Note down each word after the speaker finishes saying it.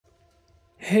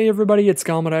Hey everybody, it's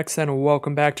Galmadex and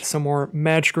welcome back to some more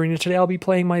Magic Arena. Today I'll be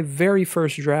playing my very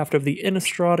first draft of the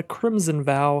Innistrad Crimson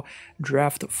Vow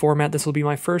draft format. This will be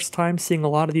my first time seeing a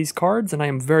lot of these cards, and I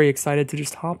am very excited to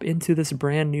just hop into this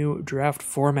brand new draft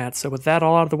format. So with that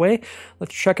all out of the way,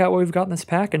 let's check out what we've got in this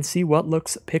pack and see what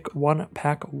looks pick one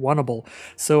pack oneable.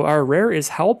 So our rare is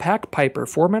Howlpack Piper.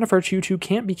 4 mana for a 2/2,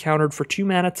 can't be countered. For 2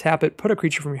 mana, tap it, put a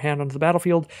creature from your hand onto the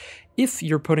battlefield. If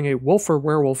you're putting a wolf or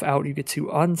werewolf out, you get to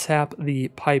untap the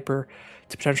Piper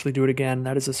to potentially do it again.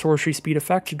 That is a sorcery speed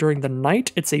effect. During the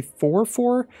night, it's a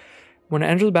 4/4. When it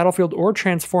enters the battlefield or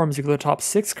transforms, you go to the top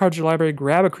 6 cards of your library,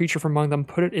 grab a creature from among them,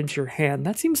 put it into your hand.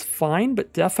 That seems fine,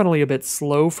 but definitely a bit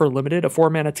slow for limited. A 4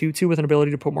 mana 2/2 with an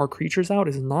ability to put more creatures out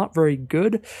is not very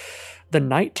good. The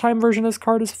nighttime version of this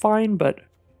card is fine, but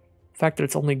the fact that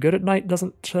it's only good at night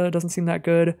doesn't seem that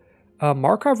good.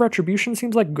 Markov Retribution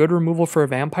seems like good removal for a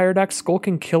vampire deck.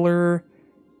 Skulking Killer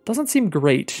doesn't seem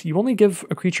great. You only give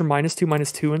a creature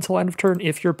 -2/-2 until end of turn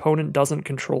if your opponent doesn't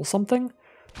control something.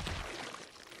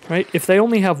 Right? If they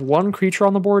only have one creature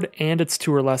on the board and it's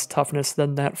 2 or less toughness,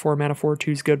 then that 4 mana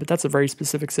 4/2 is good, but that's a very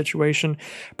specific situation.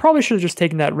 Probably should have just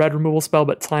taken that red removal spell,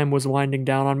 but time was winding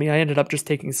down on me. I ended up just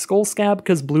taking Skull Scab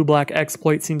because blue-black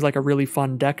exploit seems like a really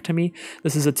fun deck to me.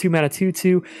 This is a 2 mana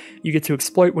 2/2. You get to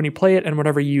exploit when you play it, and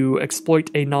whenever you exploit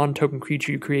a non-token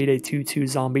creature, you create a 2/2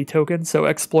 zombie token. So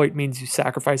exploit means you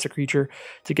sacrifice a creature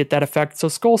to get that effect. So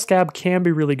Skull Scab can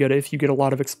be really good if you get a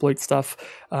lot of exploit stuff,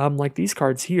 like these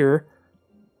cards here.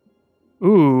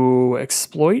 Ooh,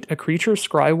 exploit a creature,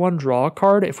 scry 1, draw a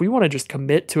card. If we want to just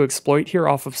commit to exploit here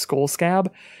off of Skull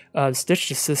Scab,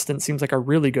 Stitched Assistant seems like a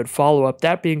really good follow-up.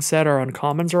 That being said, our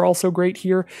uncommons are also great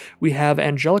here. We have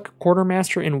Angelic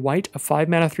Quartermaster in white, a 5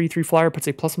 mana 3/3 flyer, puts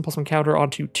a +1/+1 counter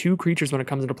onto 2 creatures when it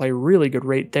comes into play. Really good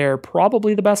rate there.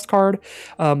 Probably the best card,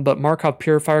 but Markov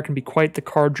Purifier can be quite the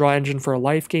card draw engine for a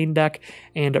life gain deck,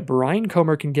 and Brine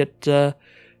Comber can get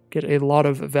a lot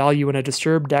of value in a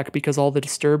Disturb deck because all the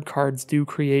Disturb cards do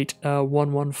create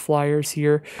 1/1 flyers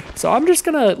here. So I'm just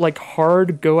gonna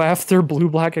hard go after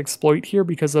blue-black exploit here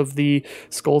because of the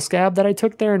Skull Scab that I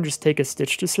took there and just take a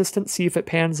Stitched Assistant, see if it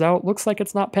pans out. Looks like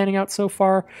it's not panning out so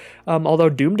far, although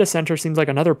Doom Dissenter seems like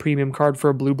another premium card for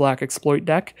a blue-black exploit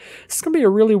deck. This is gonna be a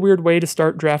really weird way to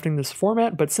start drafting this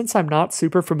format, but since I'm not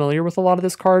super familiar with a lot of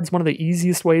these cards, one of the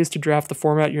easiest ways to draft the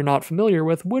format you're not familiar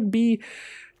with would be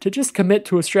to just commit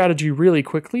to a strategy really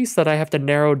quickly so that I have to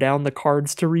narrow down the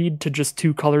cards to read to just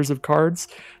 2 colors of cards.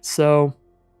 So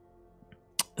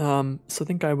I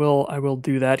think I will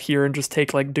do that here and just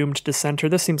take Doomed Dissenter.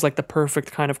 This seems like the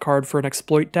perfect kind of card for an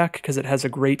exploit deck because it has a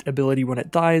great ability when it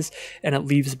dies, and it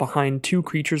leaves behind 2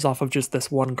 creatures off of just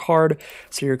this 1 card,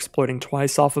 so you're exploiting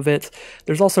twice off of it.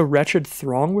 There's also Wretched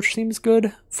Throng, which seems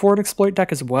good for an exploit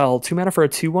deck as well. 2 mana for a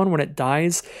 2/1. When it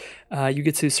dies, you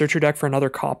get to search your deck for another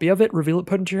copy of it, reveal it,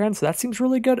 put it into your hand, so that seems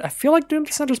really good. I feel like Doom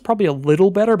Dissenter is probably a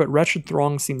little better, but Wretched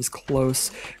Throng seems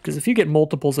close, because if you get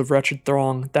multiples of Wretched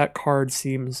Throng, that card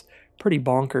seems pretty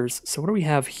bonkers. So what do we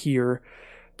have here?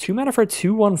 2 mana for a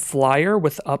 2/1 flyer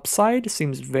with upside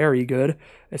seems very good.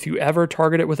 If you ever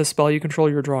target it with a spell you control,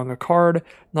 you're drawing a card.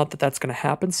 Not that that's going to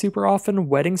happen super often.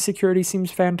 Wedding Security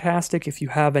seems fantastic. If you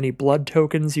have any blood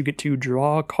tokens, you get to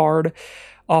draw a card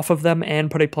off of them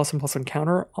and put a +1/+1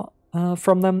 counter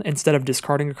from them instead of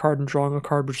discarding a card and drawing a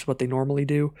card, which is what they normally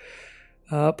do.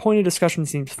 Point of Discussion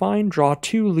seems fine. Draw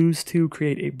 2, lose 2,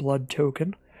 create a blood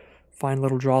token. Fine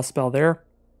little draw spell there.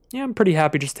 Yeah, I'm pretty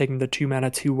happy just taking the 2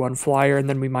 mana 2/1 flyer, and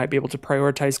then we might be able to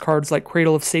prioritize cards like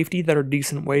Cradle of Safety that are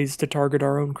decent ways to target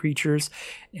our own creatures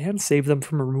and save them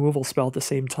from a removal spell at the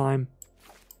same time.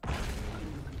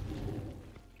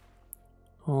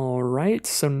 Alright,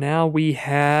 so now we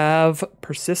have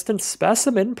Persistent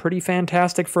Specimen, pretty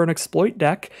fantastic for an exploit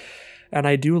deck. And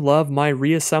I do love my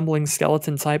Reassembling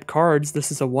Skeleton type cards.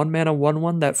 This is a 1 mana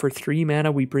 1/1 that for 3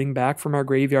 mana we bring back from our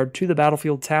graveyard to the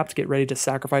battlefield tapped, get ready to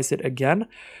sacrifice it again.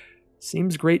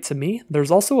 Seems great to me.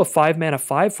 There's also a 5 mana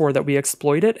 5/4 that we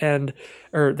exploit it,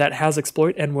 or that has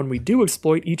exploit, and when we do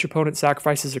exploit, each opponent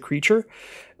sacrifices a creature.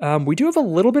 We do have a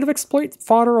little bit of exploit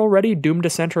fodder already. Doom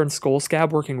Dissenter and Skull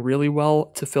Scab working really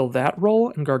well to fill that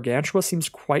role, and Gargantua seems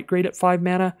quite great at 5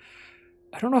 mana.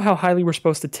 I don't know how highly we're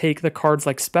supposed to take the cards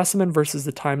like Specimen versus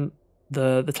the time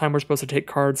we're supposed to take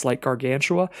cards like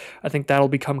Gargantua. I think that'll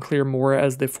become clear more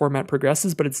as the format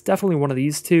progresses, but it's definitely one of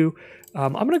these two.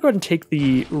 I'm going to go ahead and take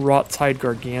the Rot-Tide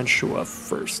Gargantua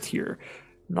first here.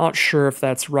 Not sure if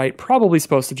that's right. Probably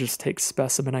supposed to just take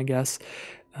Specimen, I guess.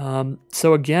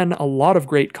 So again, a lot of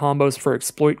great combos for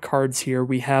exploit cards here.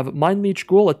 We have Mind Leech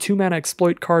Ghoul, a 2 mana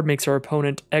exploit card, makes our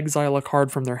opponent exile a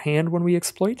card from their hand when we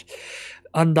exploit.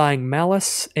 Undying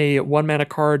Malice, a 1-mana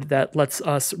card that lets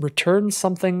us return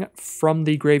something from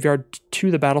the graveyard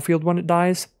to the battlefield when it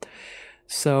dies.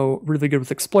 So really good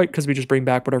with Exploit because we just bring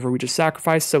back whatever we just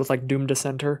sacrificed. So with like Doom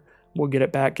Dissenter, we'll get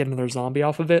it back, get another zombie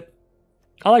off of it.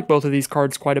 I like both of these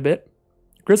cards quite a bit.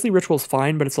 Grisly Ritual's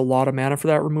fine, but it's a lot of mana for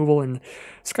that removal, and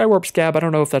Skywarp Scab, I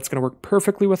don't know if that's going to work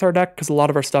perfectly with our deck, because a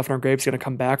lot of our stuff in our grave is going to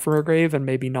come back from our grave, and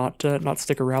maybe not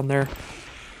stick around there.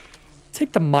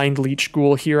 Take the Mind Leech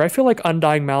Ghoul here. I feel like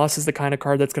Undying Malice is the kind of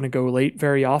card that's going to go late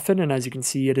very often, and as you can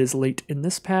see, it is late in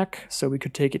this pack, so we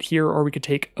could take it here, or we could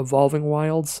take Evolving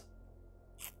Wilds.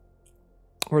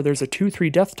 Or there's a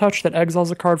 2/3 Death Touch that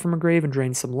exiles a card from a grave and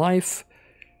drains some life.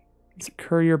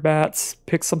 Courier Bats,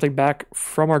 pick something back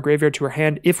from our graveyard to our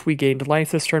hand if we gained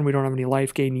life this turn. We don't have any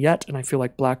life gain yet, and I feel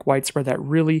like Black-White's where that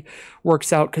really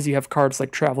works out because you have cards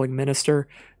like Traveling Minister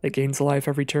that gains a life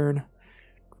every turn.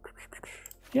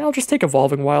 Yeah, I'll just take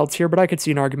Evolving Wilds here, but I could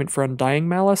see an argument for Undying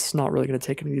Malice. Not really going to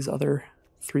take any of these other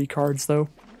 3 cards, though.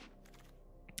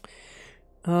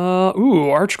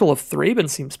 Archghoul of Thraben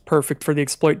seems perfect for the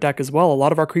Exploit deck as well. A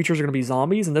lot of our creatures are going to be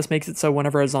zombies, and this makes it so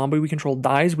whenever a zombie we control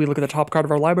dies, we look at the top card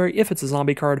of our library. If it's a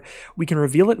zombie card, we can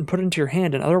reveal it and put it into your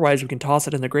hand, and otherwise we can toss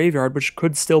it in the graveyard, which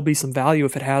could still be some value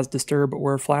if it has Disturb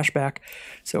or Flashback.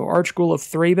 So Archghoul of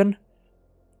Thraben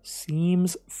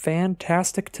seems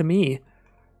fantastic to me.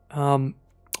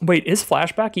 Wait, is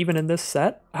Flashback even in this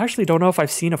set? I actually don't know if I've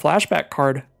seen a Flashback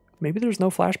card. Maybe there's no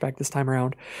flashback this time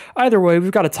around. Either way,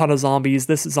 we've got a ton of zombies.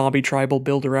 This zombie tribal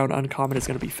build around uncommon is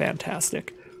going to be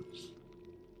fantastic.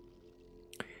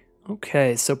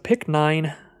 Okay, so pick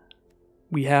 9.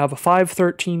 We have a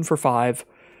 5/13 for 5,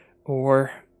 or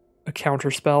a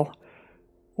counterspell,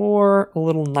 or a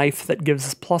little knife that gives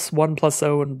us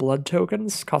 +1/+0 and blood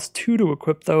tokens. Costs 2 to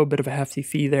equip though, a bit of a hefty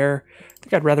fee there. I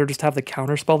think I'd rather just have the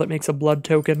counterspell that makes a blood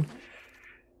token.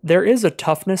 There is a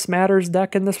Toughness Matters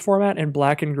deck in this format. In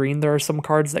black and green, there are some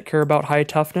cards that care about high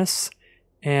toughness,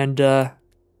 and the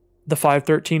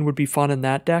 5/13 would be fun in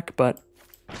that deck, but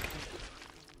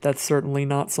that's certainly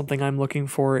not something I'm looking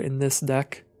for in this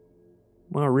deck.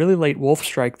 Well, really late Wolf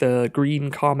Strike, the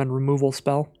green common removal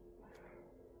spell.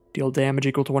 Deal damage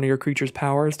equal to one of your creature's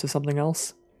powers to something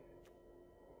else.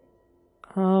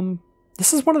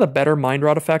 This is one of the better Mind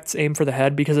Rot effects, Aim for the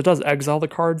Head, because it does exile the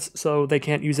cards, so they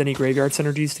can't use any graveyard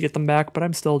synergies to get them back, but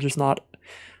I'm still just not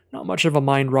much of a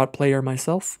Mind Rot player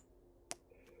myself.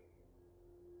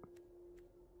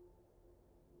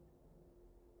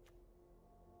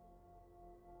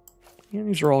 Yeah,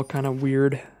 these are all kind of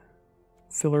weird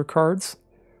filler cards.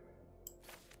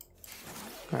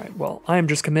 Alright, well, I am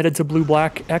just committed to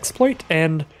blue-black Exploit,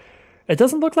 and it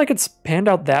doesn't look like it's panned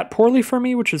out that poorly for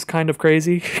me, which is kind of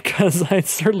crazy, because I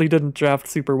certainly didn't draft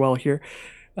super well here.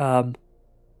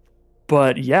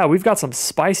 But yeah, we've got some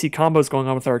spicy combos going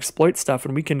on with our Exploit stuff,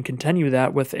 and we can continue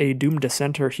that with a Doom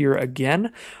Dissenter here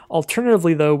again.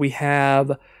 Alternatively, though, we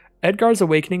have Edgar's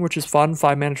Awakening, which is fun.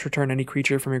 5 mana to return any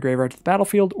creature from your graveyard to the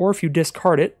battlefield, or if you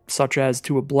discard it, such as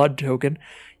to a blood token,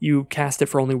 you cast it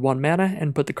for only 1 mana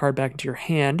and put the card back into your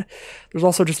hand. There's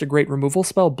also just a great removal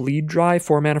spell, Bleed Dry,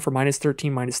 4 mana for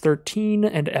 -13/-13,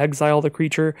 and exile the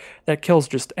creature. That kills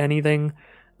just anything.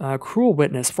 Cruel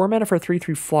Witness, 4 mana for a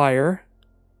 3/3 flyer.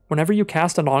 Whenever you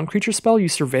cast a non-creature spell, you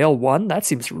surveil 1. That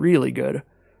seems really good.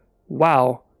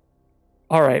 Wow.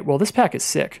 Alright, well this pack is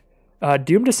sick.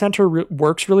 Doom Dissenter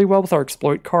works really well with our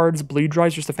Exploit cards. Bleed Dry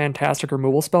is just a fantastic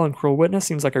removal spell, and Cruel Witness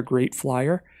seems like a great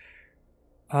flyer.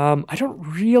 I don't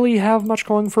really have much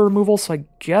going for removal, so I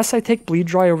guess I take Bleed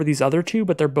Dry over these other two,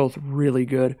 but they're both really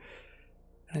good.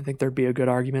 I think there'd be a good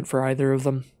argument for either of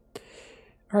them.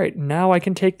 Alright, now I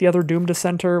can take the other Doom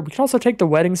Dissenter. We can also take the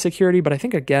Wedding Security, but I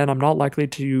think, again, I'm not likely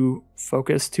to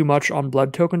focus too much on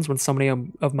blood tokens when so many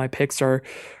of my picks are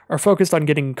focused on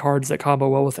getting cards that combo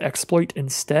well with Exploit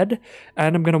instead.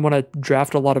 And I'm going to want to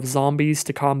draft a lot of zombies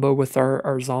to combo with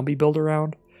our zombie build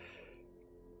around.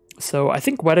 So I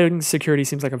think Wedding Security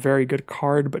seems like a very good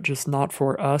card, but just not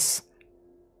for us.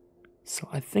 So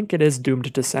I think it is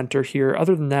Doomed Dissenter here.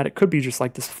 Other than that, it could be just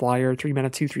like this flyer, 3 mana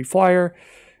 2/3 flyer.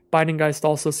 Binding Geist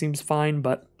also seems fine,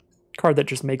 but card that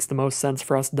just makes the most sense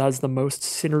for us, does the most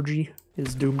synergy,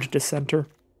 is Doomed Dissenter.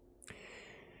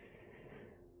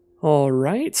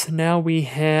 Alright, now we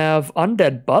have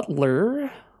Undead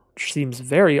Butler, which seems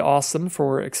very awesome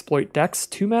for Exploit decks.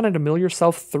 2 mana to mill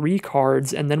yourself 3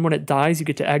 cards, and then when it dies, you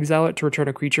get to exile it to return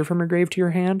a creature from your grave to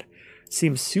your hand.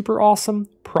 Seems super awesome,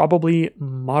 probably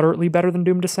moderately better than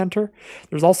Doom Dissenter.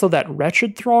 There's also that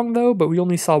Wretched Throng, though, but we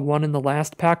only saw one in the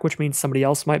last pack, which means somebody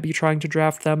else might be trying to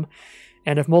draft them.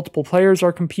 And if multiple players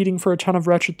are competing for a ton of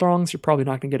Wretched Throngs, you're probably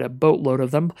not going to get a boatload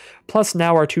of them. Plus,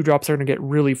 now our 2-drops are going to get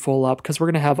really full up, because we're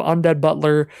going to have Undead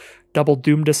Butler, double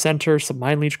Doom Dissenter, some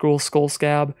Mind Leech Ghoul, Skull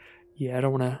Scab. Yeah, I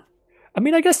don't want to... I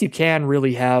mean, I guess you can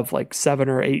really have like 7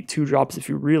 or 8 2-drops if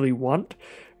you really want,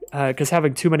 because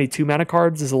having too many 2-mana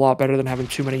cards is a lot better than having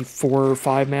too many 4 or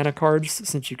 5 mana cards,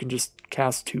 since you can just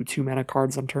cast 2 2-mana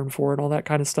cards on turn 4 and all that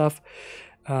kind of stuff.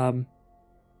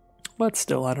 But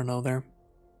still, I don't know there.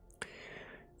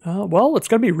 Well, it's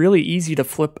going to be really easy to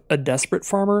flip a Desperate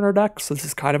Farmer in our deck, so this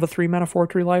is kind of a 3-mana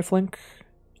 4/3 lifelink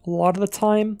a lot of the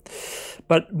time.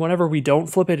 But whenever we don't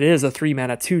flip it, it is a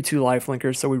 3-mana 2/2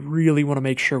 lifelinker, so we really want to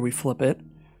make sure we flip it.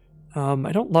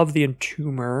 I don't love the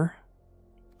Entomber.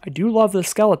 I do love the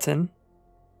Skeleton.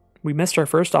 We missed our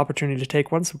first opportunity to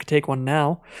take one, so we could take one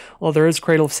now. Well, there is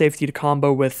Cradle of Safety to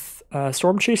combo with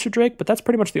Storm Chaser Drake, but that's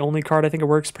pretty much the only card I think it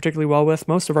works particularly well with.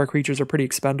 Most of our creatures are pretty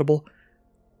expendable.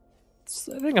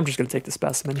 So I think I'm just going to take the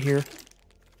Specimen here.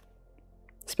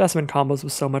 Specimen combos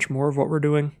with so much more of what we're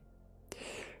doing.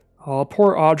 Oh,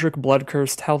 poor Audric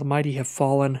Bloodcursed, how the mighty have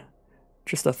fallen.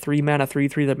 Just a 3-mana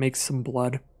 3/3 that makes some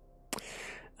blood.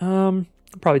 I'll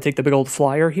probably take the big old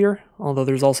flyer here, although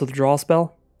there's also the draw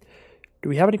spell. Do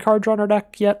we have any card draw in our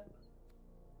deck yet?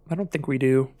 I don't think we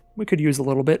do. We could use a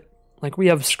little bit. Like, we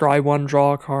have Scry 1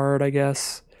 draw a card, I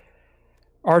guess.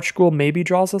 Archghoul maybe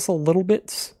draws us a little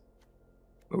bit,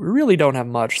 but we really don't have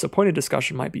much, so Point of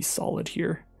Discussion might be solid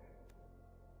here.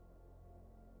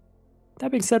 That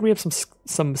being said, we have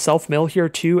some self-mill here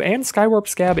too, and Skywarp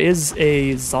Scab is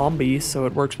a zombie, so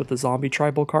it works with the zombie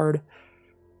tribal card.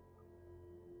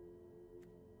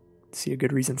 See a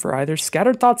good reason for either.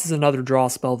 Scattered Thoughts is another draw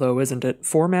spell though, isn't it?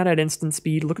 4 mana at instant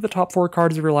speed, look at the top 4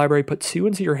 cards of your library, put 2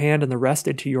 into your hand and the rest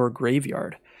into your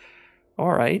graveyard.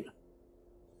 Alright.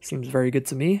 Seems very good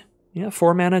to me. Yeah,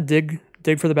 4 mana, dig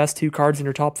for the best 2 cards in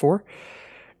your top 4.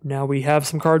 Now we have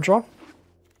some card draw.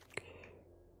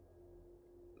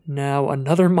 Now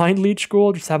another Mind Leech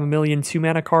Ghoul, just have a million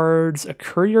 2-mana cards, a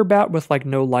Courier Bat with like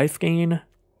no life gain.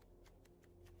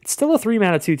 It's still a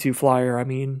 3-mana 2/2 flyer, I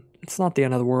mean, it's not the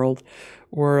end of the world.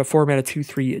 Or a 4-mana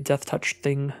 2/3 Death Touch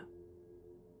thing.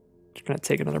 Just gonna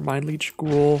take another Mind Leech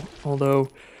Ghoul, although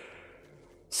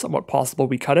somewhat possible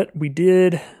we cut it. We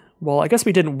did, well, I guess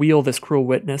we didn't wheel this Cruel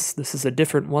Witness. This is a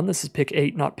different one, this is pick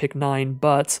 8, not pick 9,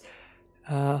 but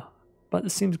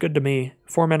this seems good to me.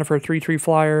 4 mana for a 3/3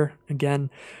 flyer. Again,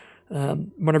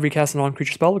 whenever you cast a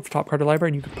non-creature spell, look for top card of the library,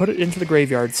 and you can put it into the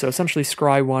graveyard. So essentially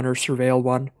Scry 1 or Surveil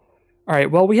 1.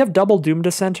 Alright, well, we have double Doom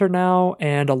Dissenter now,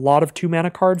 and a lot of 2-mana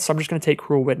cards, so I'm just going to take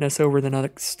Cruel Witness over the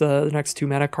next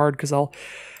 2-mana card, because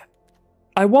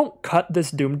I won't cut this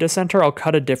Doom Dissenter, I'll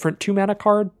cut a different 2-mana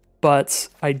card, but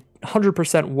I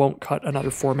 100% won't cut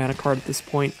another 4-mana card at this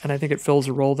point, and I think it fills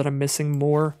a role that I'm missing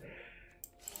more.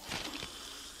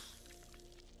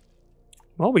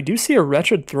 Well, we do see a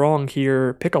Wretched Throng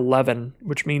here, pick 11,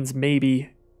 which means maybe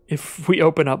if we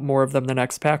open up more of them the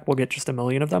next pack, we'll get just a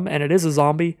million of them, and it is a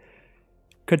zombie.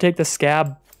 Could take the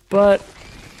Scab, but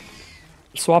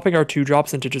swapping our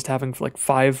 2-drops into just having like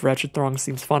 5 Wretched Throngs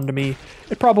seems fun to me.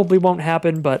 It probably won't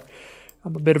happen, but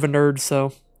I'm a bit of a nerd,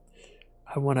 so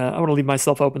I wanna leave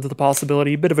myself open to the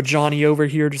possibility. A bit of a Johnny over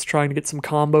here, just trying to get some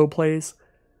combo plays.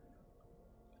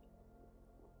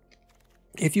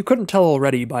 If you couldn't tell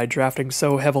already by drafting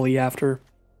so heavily after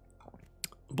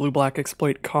blue-black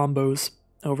exploit combos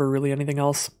over really anything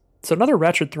else. So another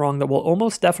Wretched Throng that will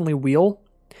almost definitely wheel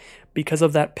because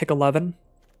of that pick 11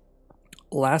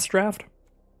 last draft,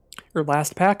 or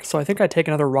last pack. So I think I'd take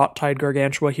another Rot-Tide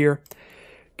Gargantua here.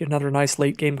 Get another nice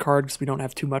late game card because we don't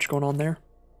have too much going on there.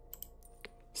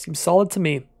 Seems solid to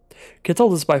me.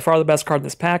 Kittle is by far the best card in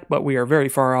this pack, but we are very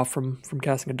far off from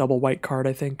casting a double white card,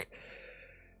 I think.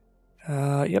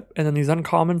 Yep, and then these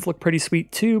uncommons look pretty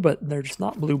sweet too, but they're just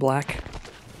not blue-black.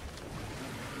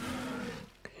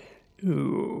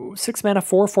 Ooh, 6 mana,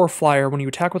 4/4 flyer. When you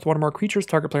attack with one or more creatures,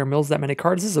 target player mills that many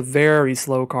cards. This is a very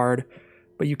slow card,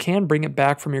 but you can bring it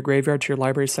back from your graveyard to your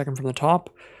library second from the top.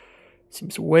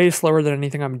 Seems way slower than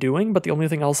anything I'm doing, but the only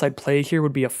thing else I'd play here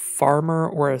would be a Farmer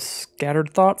or a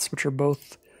Scattered Thoughts, which are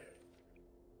both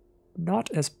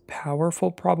not as powerful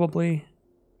probably,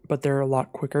 but they're a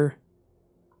lot quicker.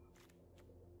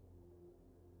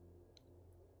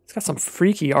 It's got some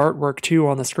freaky artwork too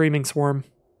on the Screaming Swarm.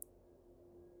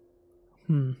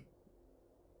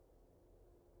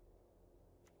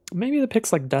 Maybe the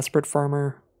pick's like Desperate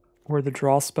Farmer or the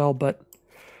draw spell, but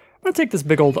I'm going to take this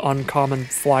big old uncommon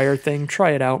flyer thing,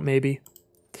 try it out maybe.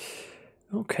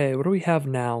 Okay, what do we have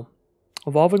now?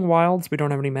 Evolving Wilds, we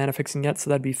don't have any mana fixing yet, so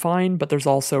that'd be fine, but there's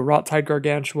also Rot-Tide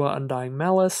Gargantua, Undying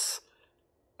Malice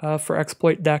for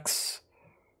exploit decks.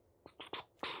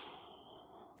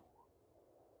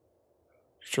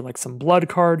 Sure, like some blood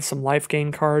cards, some life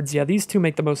gain cards. Yeah, these two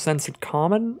make the most sense in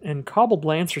common, and Cobbled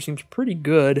Lancer seems pretty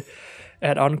good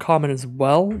at uncommon as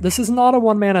well. This is not a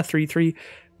 1-mana 3/3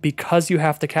 because you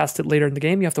have to cast it later in the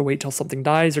game. You have to wait till something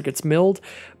dies or gets milled.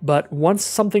 But once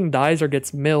something dies or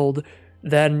gets milled,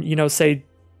 then, you know, say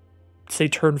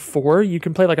turn 4, you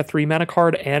can play like a 3-mana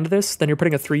card and this. Then you're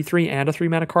putting a 3/3 and a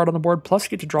 3-mana card on the board. Plus,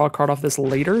 you get to draw a card off this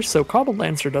later. So Cobbled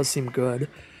Lancer does seem good.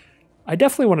 I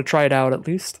definitely want to try it out at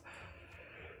least,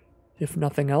 if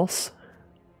nothing else.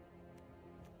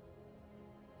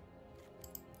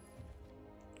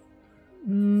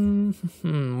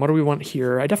 What do we want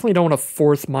here? I definitely don't want a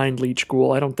 4th Mind Leech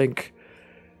Ghoul. I don't think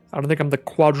I'm the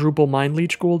quadruple Mind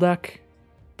Leech Ghoul deck.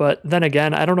 But then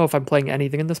again, I don't know if I'm playing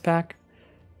anything in this pack.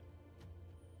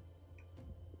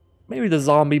 Maybe the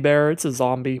Zombie Bear. It's a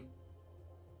zombie.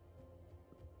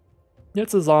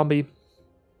 It's a zombie.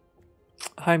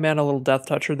 High mana, little Death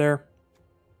Toucher there.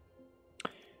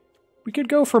 We could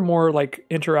go for more like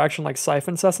interaction like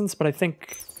Siphon Essence, but I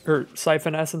think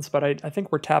I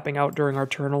think we're tapping out during our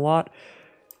turn a lot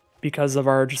because of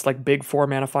our just like big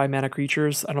 4-mana, 5-mana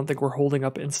creatures. I don't think we're holding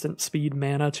up instant speed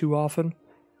mana too often.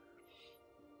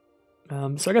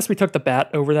 So I guess we took the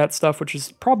bat over that stuff, which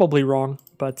is probably wrong,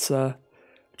 but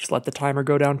just let the timer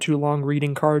go down too long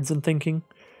reading cards and thinking,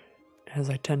 as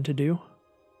I tend to do.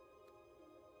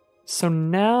 So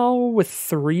now with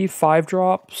 3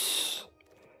 5-drops...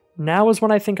 Now is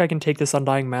when I think I can take this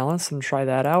Undying Malice and try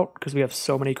that out, because we have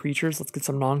so many creatures. Let's get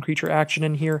some non-creature action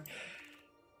in here.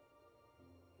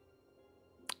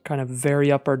 Kind of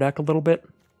vary up our deck a little bit.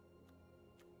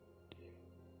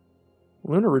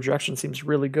 Lunar Rejection seems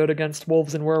really good against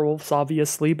Wolves and Werewolves,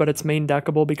 obviously, but it's main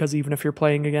deckable because even if you're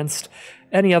playing against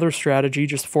any other strategy,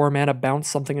 just 4 mana, bounce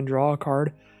something and draw a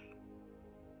card.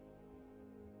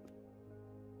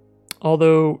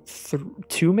 Although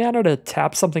 2 mana to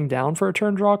tap something down for a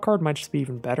turn draw card might just be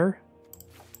even better.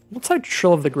 Looks like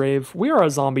Trill of the Grave. We are a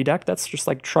zombie deck. That's just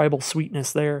like tribal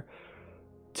sweetness there.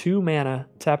 2 mana,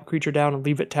 tap a creature down and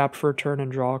leave it tapped for a turn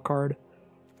and draw a card.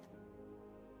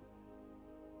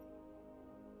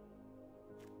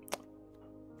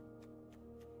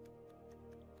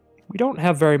 We don't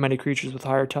have very many creatures with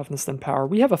higher toughness than power.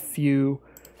 We have a few,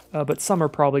 but some are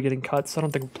probably getting cut, so I don't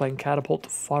think we're playing Catapult to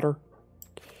fodder.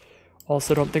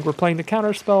 Also don't think we're playing the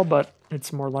counterspell, but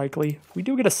it's more likely. We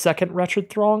do get a second Wretched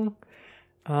Throng.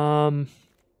 We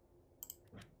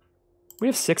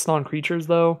have 6 non-creatures,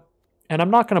 though. And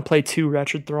I'm not going to play 2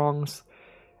 Wretched Throngs.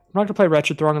 I'm not going to play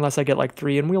Wretched Throng unless I get like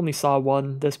 3, and we only saw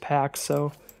 1 this pack,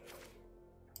 so...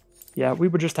 Yeah, we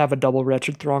would just have a double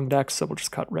Wretched Throng deck, so we'll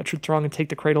just cut Wretched Throng and take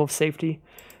the Cradle of Safety.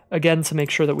 Again, to make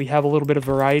sure that we have a little bit of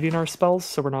variety in our spells,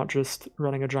 so we're not just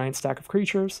running a giant stack of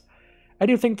creatures. I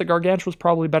do think the Gargantua was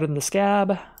probably better than the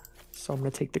Scab, so I'm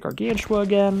going to take the Gargantua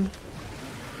again.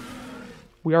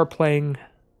 We are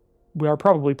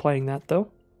probably playing that, though.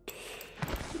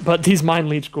 But these Mind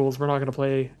Leech Ghouls, we're not going to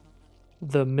play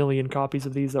the million copies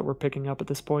of these that we're picking up at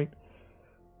this point.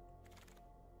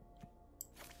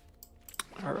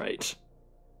 Alright.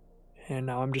 And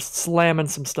now I'm just slamming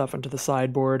some stuff into the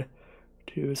sideboard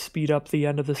to speed up the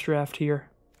end of this draft here.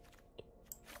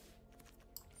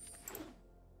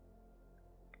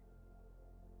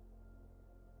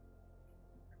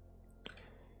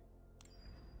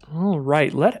 All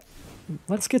right,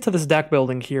 let's get to this deck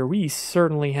building here. We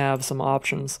certainly have some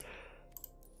options.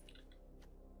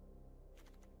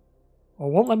 Well,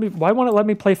 why won't it let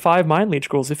me play 5 Mind Leech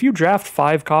Ghouls? If you draft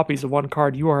 5 copies of one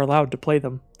card, you are allowed to play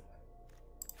them.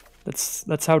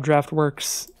 That's how draft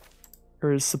works,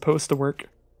 or is supposed to work.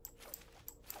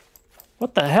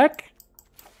 What the heck?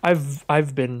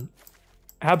 I've been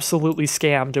absolutely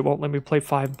scammed. It won't let me play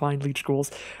 5 Mind Leech Ghouls.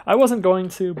 I wasn't going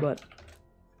to, but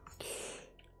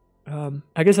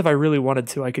I guess if I really wanted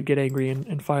to, I could get angry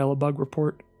and file a bug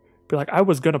report. Be like, I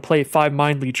was going to play 5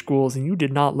 Mind Leech Ghouls and you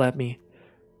did not let me.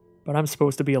 But I'm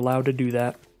supposed to be allowed to do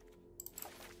that.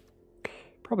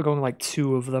 Probably going like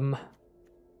 2 of them.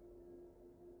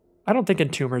 I don't think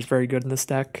Entomber is very good in this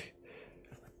deck.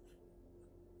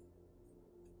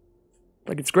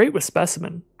 Like, it's great with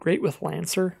Specimen. Great with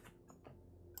Lancer.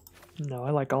 No, I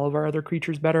like all of our other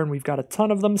creatures better, and we've got a ton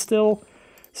of them still.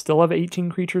 Still have 18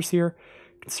 creatures here.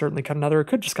 Could certainly cut another.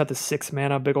 Could just cut the 6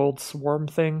 mana big old swarm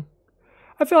thing.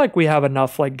 I feel like we have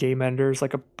enough like game enders,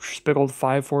 like a big old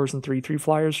 5/4s and 3/3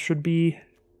 flyers should be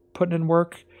putting in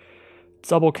work.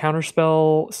 double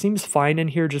counterspell seems fine in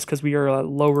here just because we are a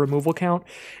low removal count.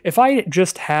 If I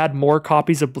just had more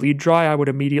copies of Bleed Dry, I would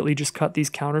immediately just cut these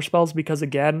counterspells because,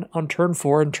 again, on turn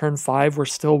 4 and turn 5, we're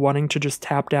still wanting to just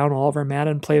tap down all of our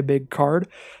mana and play a big card.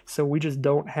 So we just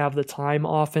don't have the time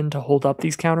often to hold up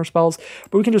these counterspells.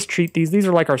 But we can just treat these. These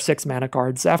are like our 6 mana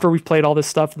cards. After we've played all this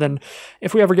stuff, then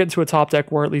if we ever get into a top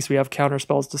deck where at least we have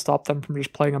counterspells to stop them from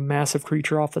just playing a massive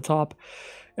creature off the top.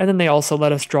 And then they also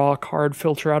let us draw a card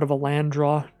filter out of a land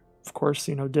draw. Of course,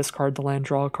 you know, discard the land,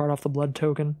 draw a card off the blood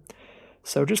token.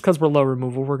 So just because we're low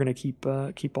removal, we're going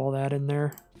to keep all that in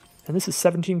there. And this is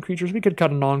 17 creatures. We could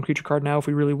cut a non-creature card now if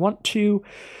we really want to.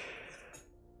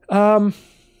 I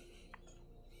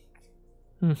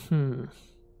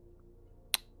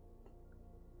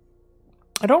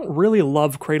don't really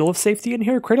love Cradle of Safety in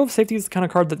here. Cradle of Safety is the kind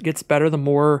of card that gets better the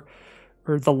more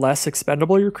or the less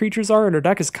expendable your creatures are, and our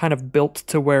deck is kind of built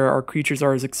to where our creatures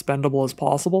are as expendable as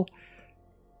possible.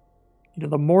 You know,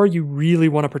 the more you really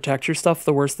want to protect your stuff,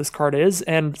 the worse this card is,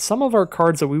 and some of our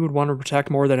cards that we would want to protect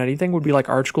more than anything would be like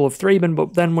Archghoul of Thraben,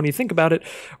 but then when you think about it,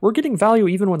 we're getting value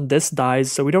even when this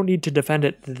dies, so we don't need to defend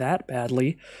it that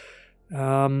badly.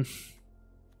 So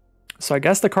I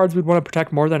guess the cards we'd want to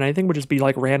protect more than anything would just be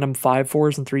like random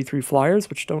 5/4s and 3/3 flyers,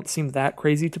 which don't seem that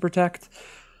crazy to protect.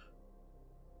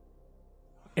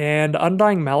 And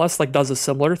Undying Malice like does a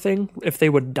similar thing. If they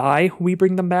would die, we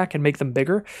bring them back and make them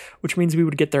bigger, which means we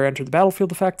would get their enter the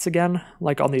battlefield effects again,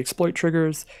 like on the exploit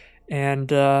triggers. And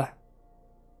yeah,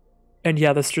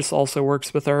 this just also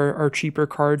works with our cheaper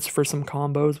cards for some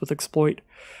combos with exploit.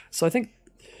 So I think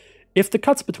if the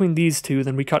cut's between these two,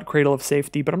 then we cut Cradle of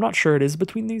Safety, but I'm not sure it is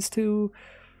between these two.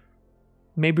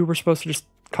 Maybe we're supposed to just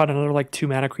cut another like 2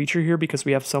 mana creature here because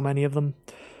we have so many of them.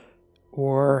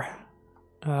 Or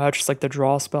just like the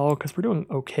draw spell, because we're doing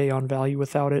okay on value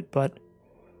without it, but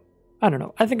I don't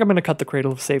know. I think I'm going to cut the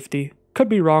Cradle of Safety. Could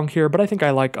be wrong here, but I think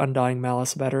I like Undying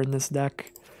Malice better in this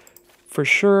deck for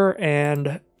sure,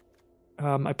 and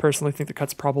I personally think the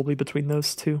cut's probably between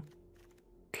those two.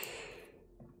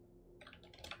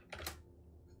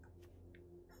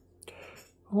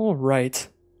 All right.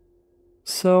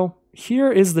 So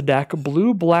here is the deck.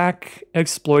 Blue, black,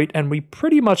 exploit, and we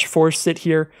pretty much forced it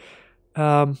here.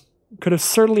 Could have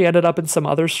certainly ended up in some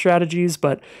other strategies,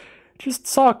 but just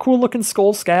saw a cool looking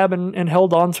Skull Scab and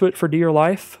held on to it for dear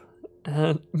life.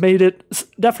 Made it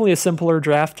definitely a simpler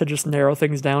draft to just narrow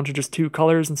things down to just 2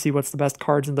 colors and see what's the best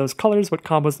cards in those colors, what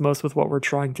combos the most with what we're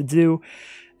trying to do.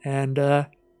 And yeah,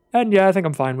 I think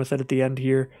I'm fine with it at the end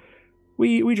here.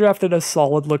 We drafted a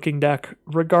solid looking deck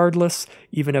regardless,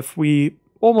 even if we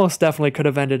almost definitely could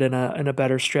have ended in a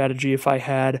better strategy if I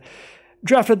had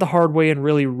drafted the hard way and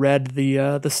really read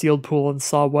the sealed pool and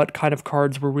saw what kind of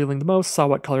cards were wheeling the most, saw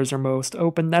what colors are most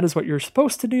open. That is what you're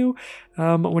supposed to do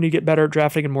when you get better at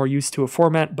drafting and more used to a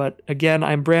format. But again,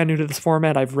 I'm brand new to this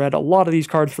format. I've read a lot of these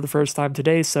cards for the first time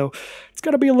today, so it's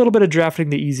going to be a little bit of drafting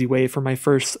the easy way for my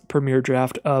first premier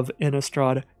draft of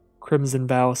Innistrad Crimson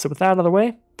Vow. So with that out of the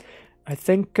way, I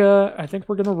think we're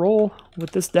going to roll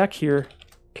with this deck here.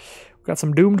 We've got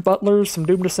some Doomed Butlers, some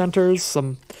Doomed Dissenters,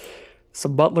 some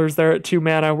Butlers there at 2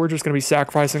 mana. We're just going to be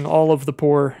sacrificing all of the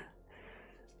poor.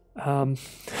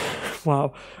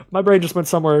 Wow, my brain just went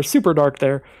somewhere super dark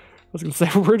there. I was going to say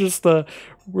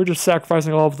we're just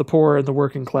sacrificing all of the poor and the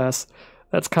working class.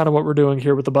 That's kind of what we're doing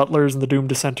here with the Butlers and the Doomed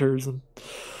Dissenters. And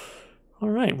all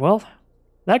right, well,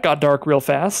 that got dark real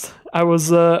fast. I was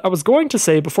going to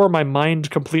say before my mind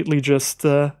completely just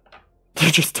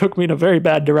took me in a very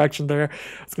bad direction there.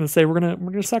 I was going to say we're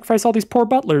gonna sacrifice all these poor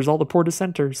Butlers, all the poor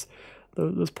Dissenters.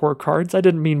 Those poor cards. I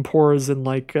didn't mean poor as in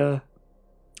like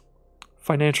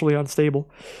financially unstable,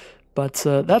 but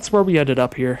that's where we ended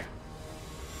up here.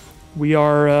 We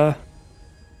are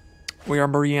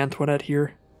Marie Antoinette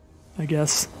here, I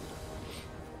guess.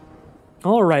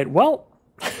 All right, well,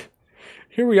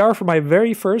 here we are for my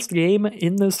very first game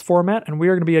in this format, and we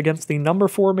are going to be against the number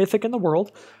 4 Mythic in the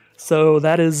world. So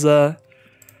that is, that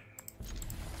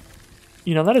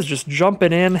is just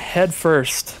jumping in head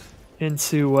first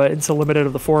into limited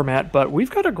of the format, but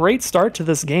we've got a great start to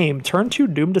this game. Turn 2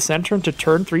 Doomed Dissenter into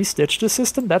turn 3 Stitched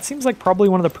Assistant. That seems like probably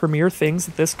one of the premier things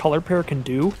that this color pair can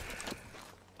do.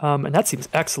 And that seems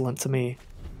excellent to me.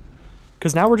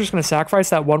 Because now we're just going to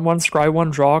sacrifice that 1/1 scry 1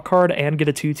 draw a card and get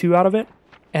a 2/2 out of it.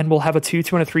 And we'll have a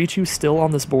 2/2 and a 3/2 still on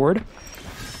this board.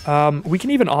 We can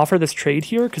even offer this trade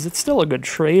here because it's still a good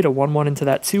trade, a 1/1 into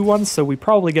that 2/1, so we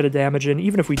probably get a damage in.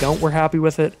 Even if we don't, we're happy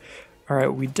with it.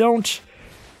 Alright, we don't.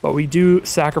 But we do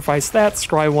sacrifice that,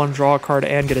 scry 1, draw a card,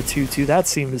 and get a 2/2. That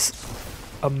seems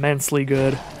immensely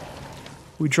good.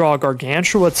 We draw a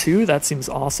Gargantua too. That seems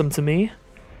awesome to me.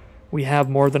 We have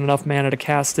more than enough mana to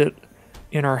cast it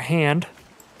in our hand.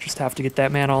 Just have to get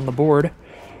that mana on the board.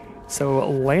 So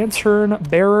Lantern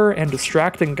Bearer and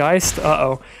Distracting Geist.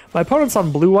 Uh-oh. My opponent's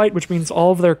on blue-white, which means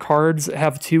all of their cards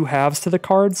have 2 halves to the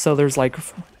cards, so there's like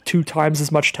 2 times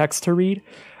as much text to read.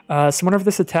 So whenever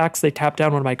this attacks, they tap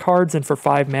down one of my cards, and for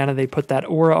 5 mana, they put that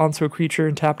aura onto a creature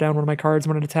and tap down one of my cards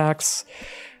when it attacks.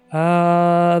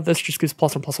 This just gives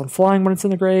 +1/+1 flying when it's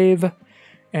in the grave.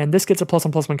 And this gets a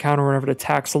 +1/+1 counter whenever it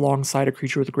attacks alongside a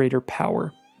creature with greater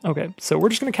power. Okay, so we're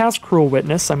just going to cast Cruel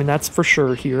Witness. I mean, that's for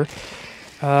sure here.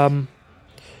 Am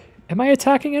I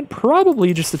attacking it?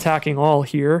 Probably just attacking all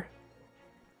here.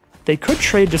 They could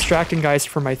trade Distracting Geist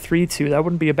for my 3/2. That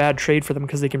wouldn't be a bad trade for them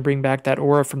because they can bring back that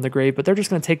aura from the grave, but they're just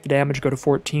going to take the damage, go to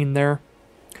 14 there.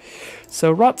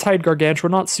 So Rot-Tide Gargantua,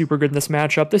 not super good in this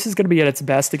matchup. This is going to be at its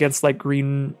best against like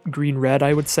green-red,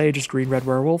 I would say, just green-red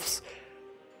werewolves.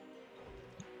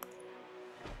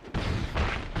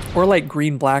 Or like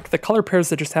green-black, the color pairs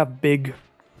that just have a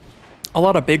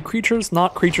lot of big creatures,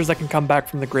 not creatures that can come back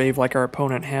from the grave like our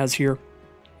opponent has here.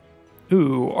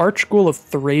 Ooh, Archghoul of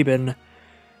Thraben.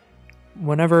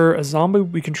 Whenever a zombie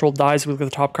we control dies, we look at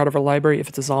the top card of our library. If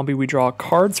it's a zombie, we draw a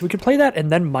card. So we could play that and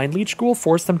then Mind Leech Ghoul,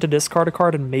 force them to discard a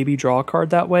card and maybe draw a card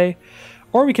that way.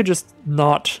 Or we could just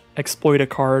not exploit a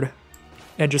card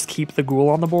and just keep the ghoul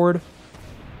on the board.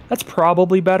 That's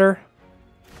probably better.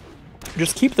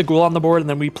 Just keep the ghoul on the board and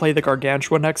then we play the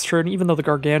Gargantua next turn. Even though the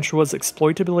Gargantua's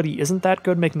exploitability isn't that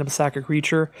good, making them sack a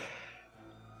creature,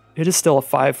 it is still a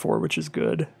 5/4, which is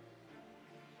good.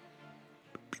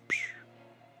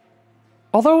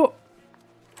 Although,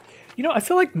 you know, I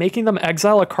feel like making them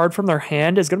exile a card from their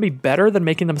hand is going to be better than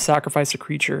making them sacrifice a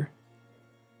creature.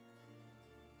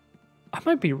 I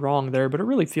might be wrong there, but it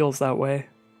really feels that way.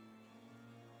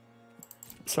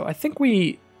 So I think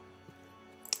we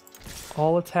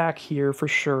all attack here for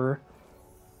sure.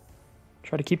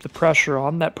 Try to keep the pressure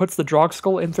on. That puts the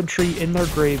Drogskull Infantry in their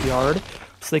graveyard,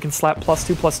 so they can slap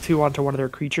 +2/+2 onto one of their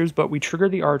creatures, but we trigger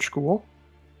the Archghoul.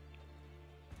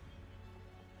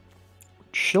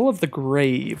 Chill of the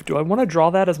Grave. Do I want to draw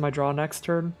that as my draw next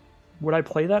turn? Would I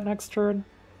play that next turn?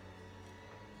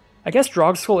 I guess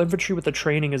Drogskull Infantry with the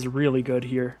training is really good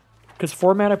here. Because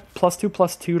 4 mana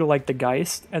 +2/+2 to like the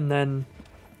Geist, and then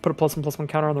put a +1/+1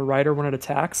 counter on the Rider when it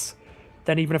attacks.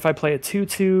 Then even if I play a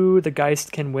 2/2, the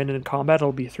Geist can win in combat.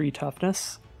 It'll be 3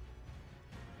 toughness.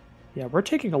 Yeah, we're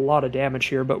taking a lot of damage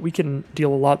here, but we can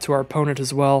deal a lot to our opponent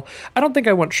as well. I don't think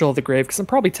I want Chill of the Grave, because I'm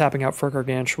probably tapping out for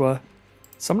Gargantua.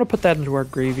 So I'm going to put that into our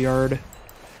graveyard.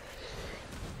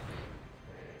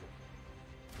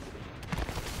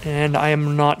 And I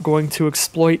am not going to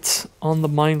exploit on the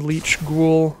Mind Leech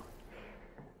Ghoul,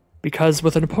 because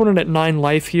with an opponent at 9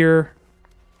 life here,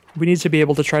 we need to be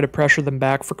able to try to pressure them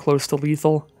back for close to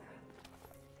lethal.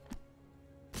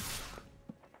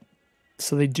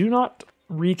 So they do not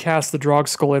recast the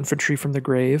Drogskull Infantry from the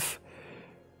grave.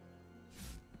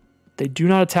 They do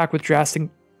not attack with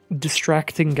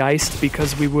Distracting Geist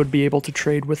because we would be able to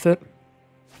trade with it.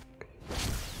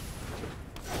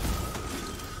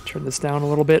 Turn this down a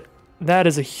little bit. That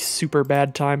is a super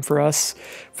bad time for us.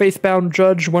 Faithbound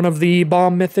Judge, one of the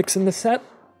bomb mythics in the set.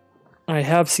 I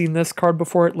have seen this card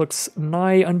before. It looks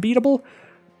nigh unbeatable.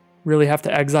 Really have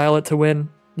to exile it to win.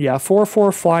 Yeah,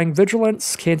 4/4 Flying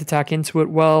Vigilance. Can't attack into it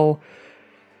well.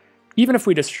 Even if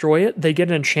we destroy it, they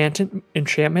get an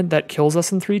enchantment that kills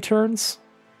us in 3 turns.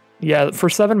 Yeah, for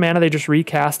 7 mana, they just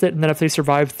recast it, and then if they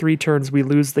survive 3 turns, we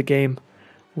lose the game.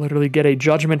 Literally get a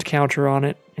judgment counter on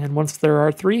it, and once there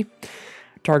are 3,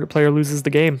 target player loses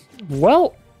the game.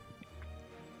 Well,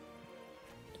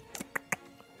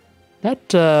 that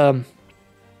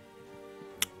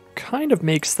kind of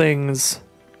makes things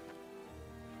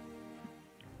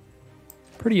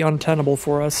pretty untenable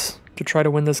for us to try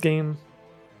to win this game.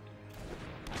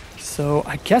 So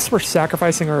I guess we're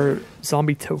sacrificing our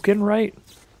zombie token, right?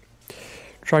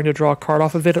 Trying to draw a card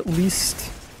off of it at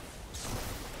least.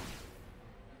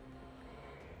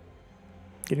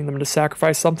 Getting them to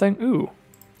sacrifice something. Ooh.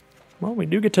 Well, we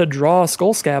do get to draw a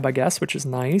Skull Scab, I guess, which is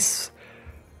nice.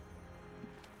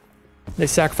 They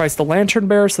sacrifice the Lantern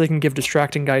Bearer so they can give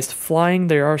Distracting Geist flying.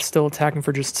 They are still attacking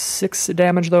for just 6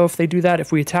 damage, though, if they do that.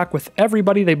 If we attack with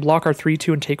everybody, they block our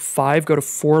 3/2 and take 5, go to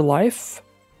 4 life.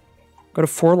 Go to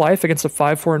 4 life against a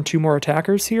 5/4 and 2 more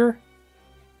attackers here.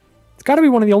 It's got to be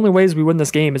one of the only ways we win this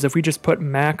game is if we just put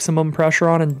maximum pressure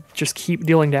on and just keep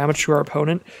dealing damage to our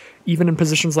opponent, even in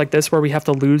positions like this where we have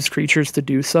to lose creatures to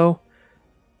do so.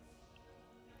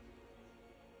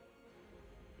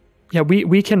 Yeah,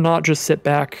 we cannot just sit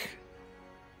back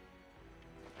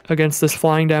against this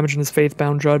flying damage and this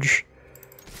Faithbound Judge.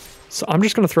 So I'm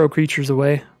just going to throw creatures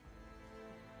away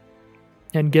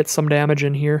and get some damage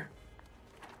in here.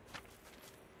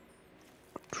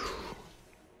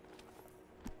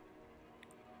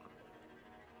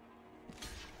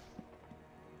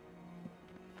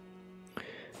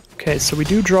 Okay, so we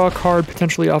do draw a card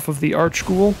potentially off of the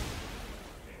Archghoul.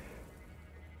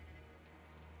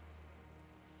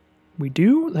 We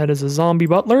do. That is a zombie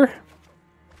butler.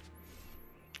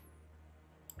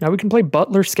 Now we can play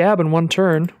Butler Scab in one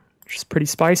turn, which is pretty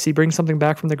spicy. Bring something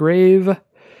back from the grave.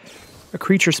 A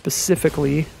creature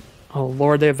specifically. Oh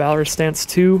lord, they have Valorous Stance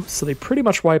too, so they pretty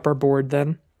much wipe our board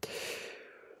then.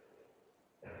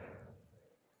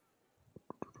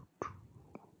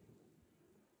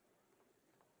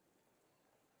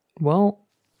 Well,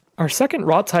 our second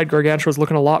Rot-Tide Gargantua is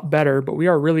looking a lot better, but we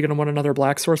are really going to want another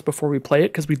Black Source before we play it,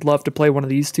 because we'd love to play one of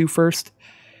these two first.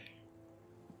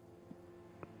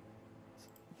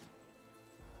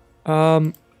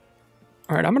 Alright,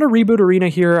 I'm going to reboot Arena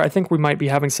here. I think we might be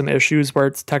having some issues where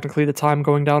it's technically the time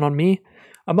going down on me.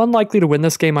 I'm unlikely to win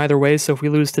this game either way, so if we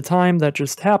lose to time, that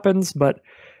just happens, but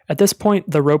at this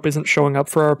point, the rope isn't showing up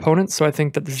for our opponent, so I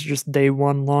think that this is just day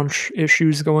one launch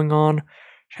issues going on.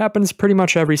 It happens pretty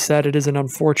much every set. It is an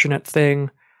unfortunate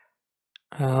thing.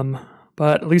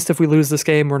 But at least if we lose this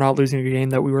game, we're not losing a game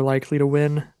that we were likely to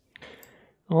win.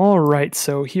 Alright,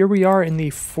 so here we are in the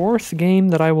fourth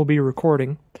game that I will be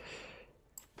recording.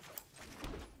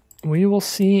 We will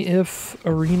see if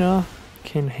Arena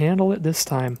can handle it this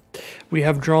time. We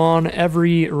have drawn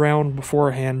every round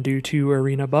beforehand due to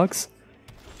Arena bugs.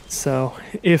 So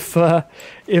if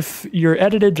you're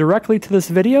edited directly to this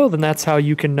video, then that's how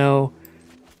you can know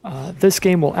this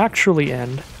game will actually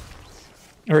end.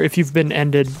 Or if you've been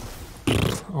ended...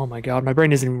 Oh my god, my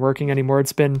brain isn't even working anymore.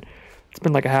 It's been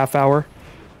like a half hour.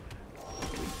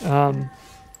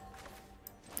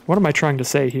 What am I trying to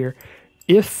say here?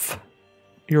 If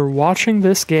you're watching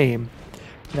this game,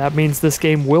 that means this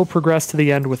game will progress to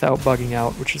the end without bugging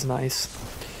out, which is nice.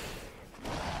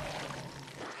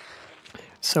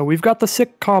 So we've got the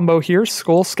sick combo here,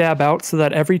 Skull Scab out, so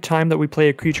that every time that we play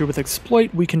a creature with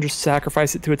Exploit, we can just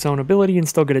sacrifice it to its own ability and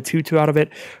still get a 2-2 out of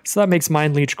it. So that makes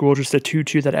Mind Leech Ghoul just a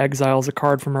 2-2 that exiles a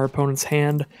card from our opponent's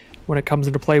hand. When it comes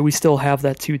into play, we still have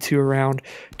that 2-2 around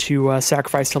to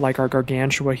sacrifice to like our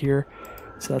Gargantua here.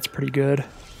 So that's pretty good.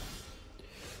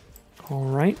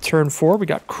 Alright, turn 4, we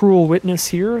got Cruel Witness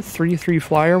here, 3/3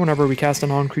 flyer whenever we cast a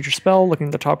non-creature spell, looking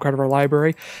at the top card of our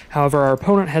library. However, our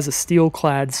opponent has a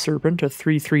Steel-Clad Serpent, a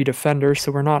 3/3 defender,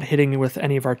 so we're not hitting with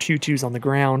any of our 2/2s on the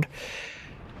ground.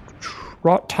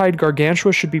 Rot-Tide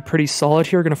Gargantua should be pretty solid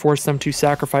here, going to force them to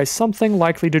sacrifice something,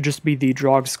 likely to just be the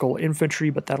Drogskull Infantry,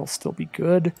 but that'll still be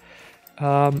good.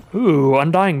 Ooh,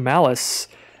 Undying Malice.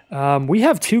 We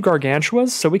have 2 Gargantuas,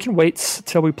 so we can wait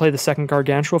till we play the second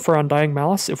Gargantua for Undying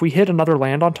Malice. If we hit another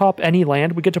land on top, any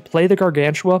land, we get to play the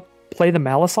Gargantua, play the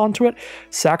Malice onto it,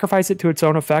 sacrifice it to its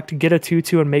own effect, get a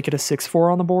 2-2 and make it a 6-4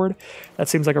 on the board. That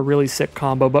seems like a really sick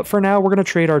combo, but for now we're going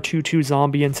to trade our 2-2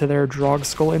 zombie into their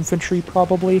Drogskull Infantry,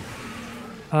 probably.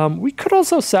 We could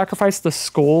also sacrifice the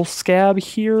Skull Scab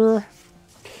here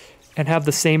and have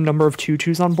the same number of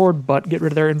 2-2s on board, but get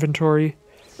rid of their inventory,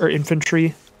 or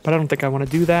infantry. But I don't think I want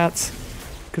to do that,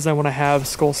 because I want to have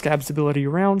Skull Scab's ability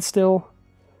around still.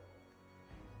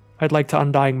 I'd like to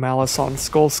Undying Malice on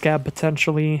Skull Scab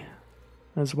potentially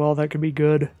as well. That could be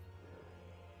good.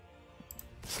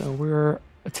 So we're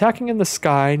attacking in the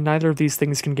sky. Neither of these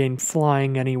things can gain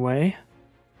flying anyway.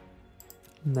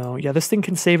 No, yeah, this thing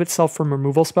can save itself from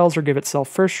removal spells or give itself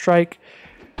first strike.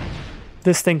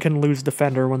 This thing can lose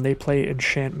Defender when they play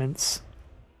enchantments.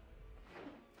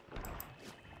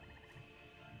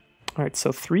 Alright,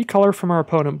 so 3 color from our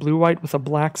opponent, blue-white with a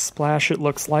black splash it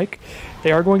looks like.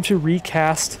 They are going to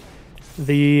recast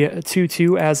the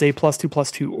 2-2 as a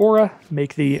 +2/+2 aura,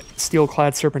 make the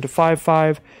Steel-Clad Serpent a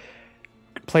 5/5,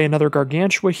 play another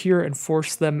Gargantua here and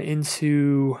force them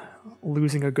into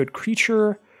losing a good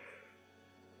creature.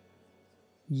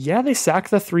 Yeah, they sack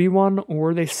the 3/1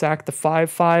 or they sack the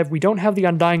 5/5. We don't have the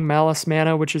Undying Malice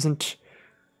mana, which isn't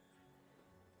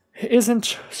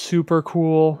super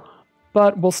cool.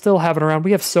 But we'll still have it around.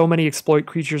 We have so many exploit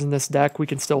creatures in this deck, we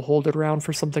can still hold it around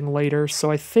for something later.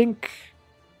 So I think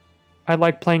I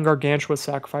like playing Gargantua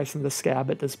sacrificing the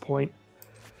Scab at this point.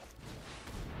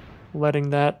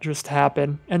 Letting that just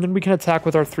happen. And then we can attack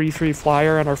with our 3/3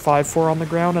 flyer and our 5/4 on the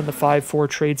ground, and the 5/4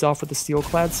 trades off with the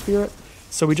Steel-Clad Spirit.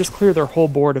 So we just clear their whole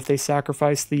board if they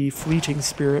sacrifice the Fleeting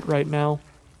Spirit right now.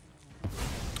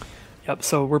 Yep,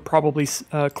 so we're probably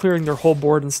clearing their whole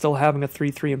board and still having a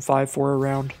 3/3 and 5/4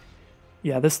 around.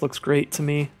 Yeah, this looks great to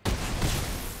me.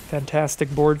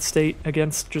 Fantastic board state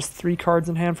against just 3 cards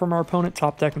in hand from our opponent,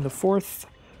 top deck in the 4th.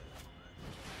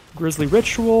 Grisly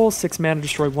Ritual, 6 mana,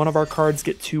 destroy one of our cards,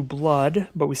 get 2 blood,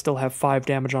 but we still have 5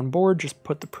 damage on board, just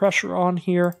put the pressure on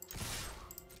here.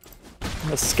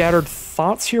 Scattered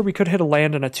Thoughts here, we could hit a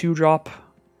land and a 2-drop.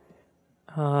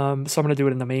 So I'm going to do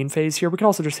it in the main phase here. We can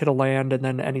also just hit a land and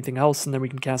then anything else, and then we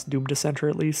can cast Doom Dissenter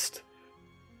at least.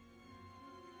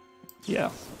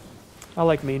 Yeah. I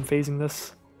like main phasing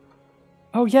this.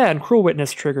 Oh yeah, and Cruel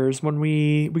Witness triggers when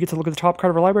we get to look at the top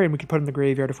card of our library and we can put it in the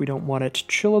graveyard if we don't want it.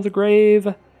 Chill of the Grave.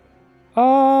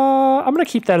 I'm going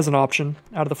to keep that as an option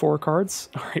out of the 4 cards.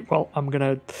 Alright, well, I'm going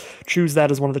to choose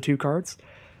that as one of the 2 cards.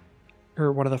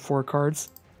 Or one of the 4 cards.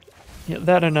 Yeah,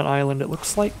 that and an island it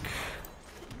looks like.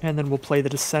 And then we'll play the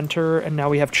Dissenter, and now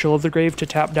we have Chill of the Grave to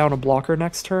tap down a blocker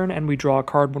next turn, and we draw a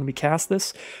card when we cast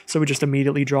this, so we just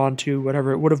immediately draw into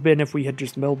whatever it would have been if we had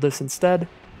just milled this instead.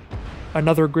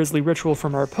 Another Grisly Ritual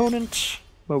from our opponent,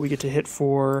 but we get to hit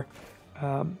for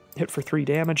 3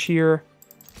 damage here.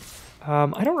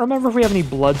 I don't remember if we have any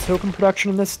blood token production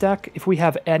in this deck. If we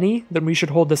have any, then we should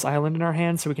hold this island in our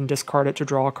hand so we can discard it to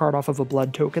draw a card off of a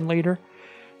blood token later.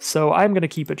 So I'm going to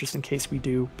keep it just in case we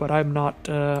do, but I'm not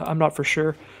for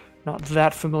sure. Not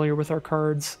that familiar with our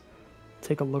cards.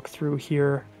 Take a look through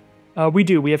here. We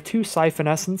do. We have 2 Siphon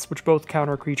Essence, which both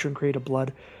counter a creature and create a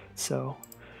blood. So,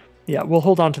 yeah, we'll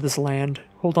hold on to this land.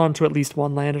 Hold on to at least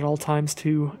 1 land at all times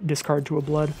to discard to a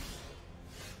blood.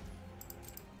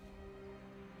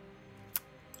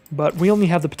 But we only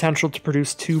have the potential to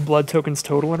produce 2 blood tokens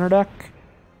total in our deck.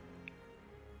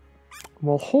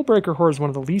 Well, Hullbreaker Horror is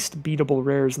one of the least beatable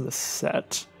rares in the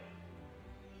set.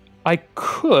 I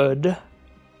could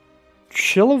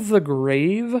Chill of the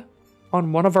Grave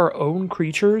on one of our own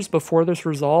creatures before this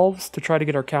resolves to try to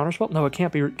get our counterspell. No, it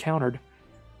can't be countered.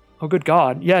 Oh, good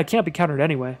God. Yeah, it can't be countered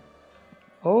anyway.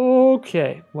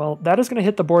 Okay, well, that is going to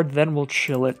hit the board, then we'll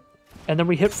chill it. And then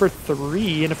we hit for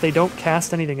 3, and if they don't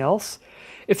cast anything else...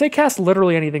 If they cast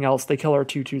literally anything else, they kill our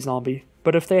 2/2 zombie.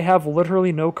 But if they have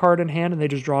literally no card in hand and they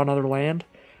just draw another land,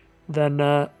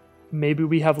 then maybe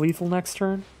we have lethal next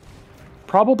turn.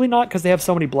 Probably not, because they have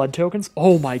so many blood tokens.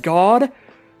 Oh my god!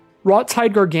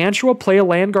 Rot-Tide Gargantua, play a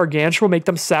land Gargantua, make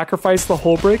them sacrifice the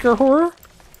Hullbreaker Horror?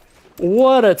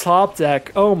 What a top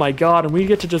deck. Oh my god, and we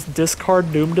get to just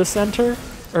discard Doom Dissenter?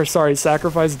 Or sorry,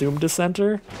 sacrifice Doom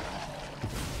Dissenter?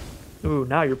 Ooh,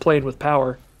 now you're playing with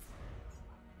power.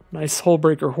 Nice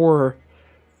Hullbreaker Horror.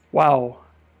 Wow.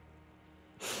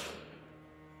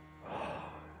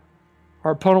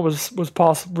 Our opponent was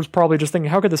probably just thinking,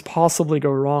 how could this possibly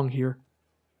go wrong here?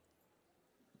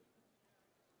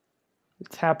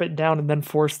 Tap it down and then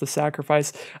force the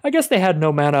sacrifice. I guess they had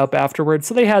no mana up afterwards,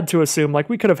 so they had to assume, like,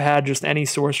 we could have had just any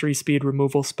sorcery speed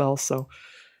removal spell, so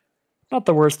not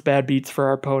the worst bad beats for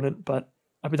our opponent, but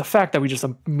I mean, the fact that we just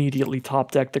immediately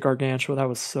top decked the Gargantua, that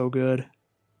was so good.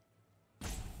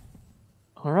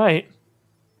 Alright.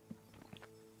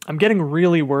 I'm getting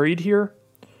really worried here,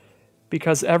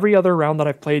 because every other round that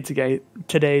I've played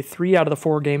today, 3 out of the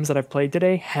 4 games that I've played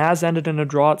today, has ended in a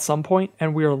draw at some point,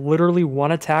 and we are literally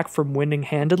 1 attack from winning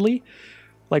handedly,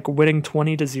 like winning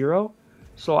 20-0.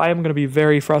 So I am going to be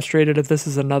very frustrated if this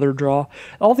is another draw.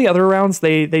 All the other rounds,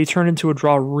 they turn into a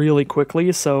draw really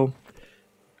quickly, so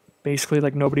basically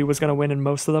like nobody was going to win in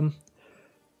most of them.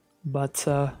 But,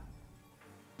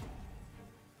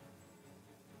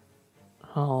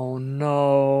 oh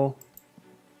no.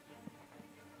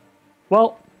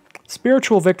 Well,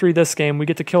 spiritual victory this game. We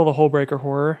get to kill the Hullbreaker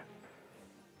Horror.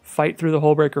 Fight through the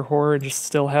Hullbreaker Horror and just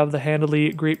still have the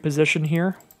handily great position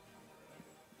here.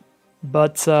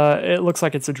 But it looks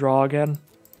like it's a draw again.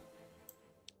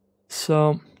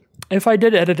 So, if I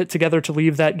did edit it together to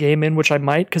leave that game in, which I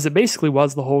might, because it basically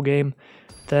was the whole game,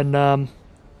 then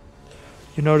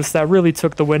you notice that really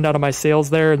took the wind out of my sails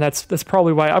there, and that's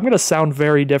probably why I'm going to sound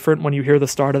very different when you hear the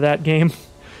start of that game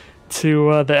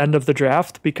to the end of the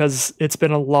draft, because it's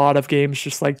been a lot of games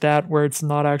just like that where it's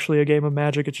not actually a game of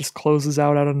Magic, it just closes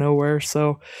out of nowhere.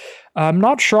 So I'm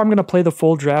not sure I'm going to play the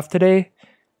full draft today,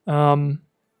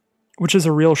 which is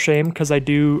a real shame, because I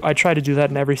try to do that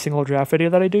in every single draft video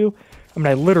that I do. I mean,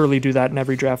 I literally do that in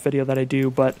every draft video that I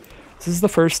do, but this is the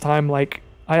first time, like,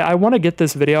 I want to get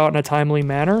this video out in a timely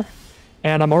manner,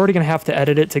 and I'm already going to have to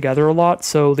edit it together a lot,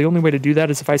 so the only way to do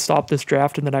that is if I stop this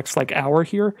draft in the next, like, hour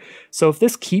here. So if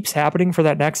this keeps happening for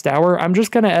that next hour, I'm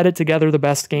just going to edit together the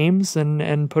best games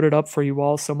and put it up for you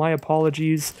all, so my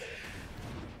apologies.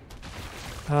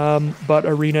 But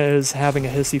Arena is having a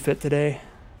hissy fit today.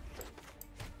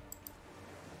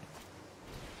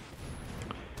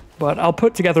 But I'll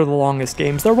put together the longest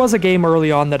games. There was a game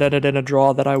early on that ended in a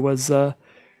draw that I was going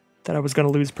to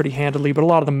lose pretty handily, but a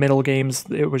lot of the middle games,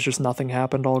 it was just nothing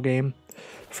happened all game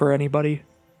for anybody.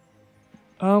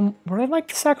 Would I like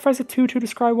to sacrifice a 2/2 to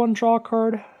scry 1 draw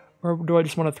card? Or do I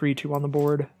just want a 3/2 on the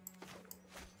board?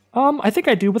 I think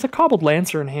I do. With a Cobbled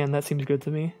Lancer in hand, that seems good to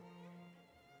me.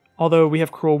 Although we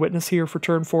have Cruel Witness here for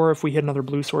turn 4 if we hit another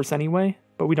blue source anyway,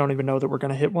 but we don't even know that we're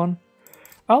going to hit one.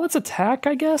 Let's attack,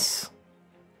 I guess.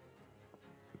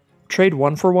 Trade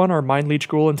 1 for 1 our Mind Leech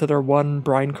Ghoul into their 1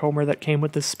 Brine Comber that came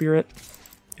with this spirit,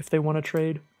 if they want to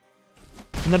trade.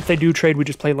 And then if they do trade, we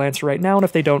just play Lancer right now, and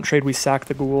if they don't trade, we sack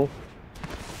the Ghoul.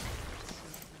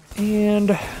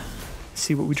 And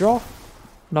see what we draw.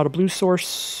 Not a blue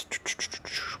source.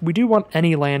 We do want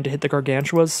any land to hit the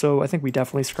Gargantuas, so I think we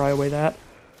definitely scry away that.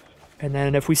 And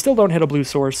then if we still don't hit a blue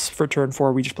source for turn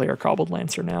 4, we just play our Cobbled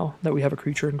Lancer now that we have a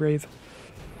creature in grave.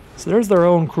 So there's their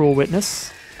own Cruel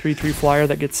Witness. 3/3 flyer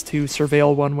that gets to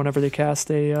surveil one whenever they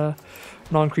cast a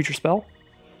non-creature spell.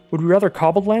 Would we rather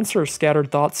Cobbled Lancer or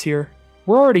Scattered Thoughts here?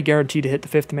 We're already guaranteed to hit the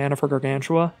 5th mana for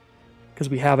Gargantua, because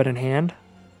we have it in hand.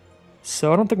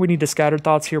 So I don't think we need to Scattered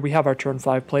Thoughts here. We have our turn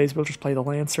 5 plays. We'll just play the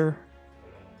Lancer.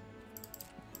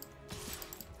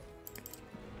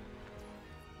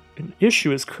 An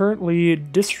issue is currently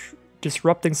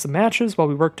disrupting some matches. While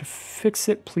we work to fix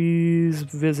it, please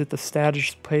visit the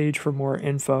status page for more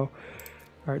info.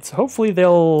 Alright, so hopefully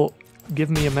they'll give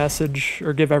me a message,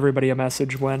 or give everybody a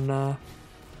message when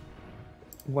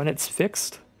it's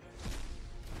fixed.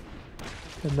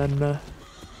 And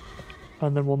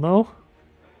then we'll know.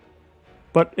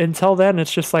 But until then,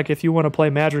 it's just like if you want to play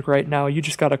Magic right now, you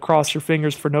just gotta cross your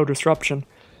fingers for no disruption.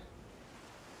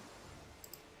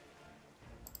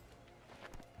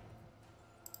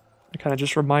 It kind of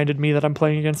just reminded me that I'm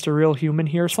playing against a real human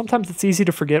here. Sometimes it's easy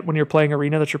to forget when you're playing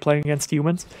Arena that you're playing against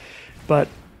humans. But,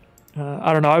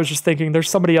 I don't know, I was just thinking there's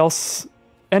somebody else,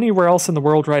 anywhere else in the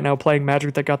world right now playing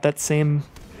Magic that got that same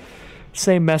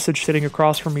message sitting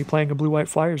across from me playing a Blue-White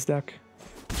Flyers deck.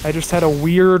 I just had a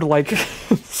weird, like,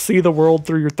 see the world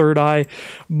through your third eye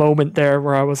moment there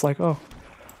where I was like, oh,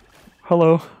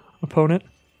 hello, opponent,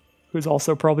 who's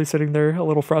also probably sitting there a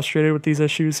little frustrated with these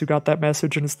issues, who got that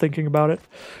message and is thinking about it.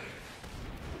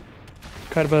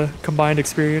 Kind of a combined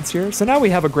experience here. So now we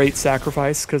have a great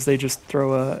sacrifice because they just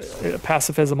throw a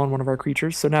pacifism on one of our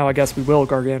creatures. So now I guess we will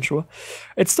Gargantua.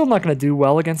 It's still not going to do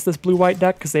well against this blue-white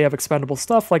deck because they have expendable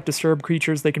stuff like disturb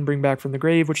creatures they can bring back from the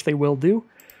grave, which they will do.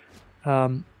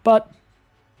 But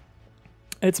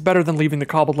it's better than leaving the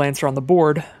Cobbled Lancer on the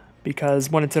board,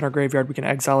 because when it's in our graveyard we can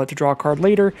exile it to draw a card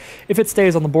later. If it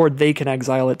stays on the board, they can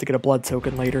exile it to get a blood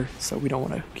token later, so we don't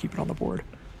want to keep it on the board.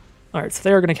 Alright, so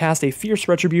they are going to cast a Fierce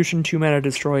Retribution, 2 mana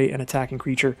destroy an attacking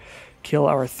creature. Kill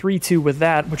our 3/2 with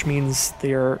that, which means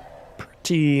they're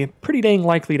pretty dang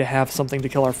likely to have something to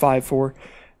kill our 5/4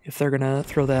 if they're going to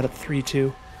throw that at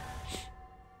 3/2.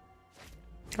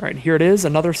 Alright, here it is,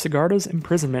 another Sigarda's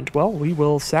Imprisonment. Well, we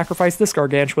will sacrifice this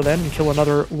Gargantua then and kill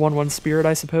another 1/1 spirit,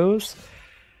 I suppose.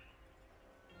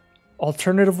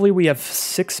 Alternatively, we have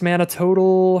 6 mana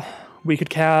total. We could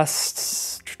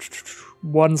cast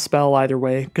 1 spell either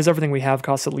way, because everything we have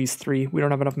costs at least 3. We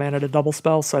don't have enough mana to double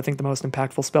spell, so I think the most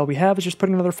impactful spell we have is just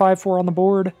putting another 5/4 on the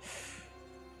board.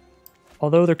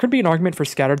 Although there could be an argument for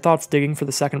Scattered Thoughts digging for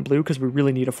the second blue, because we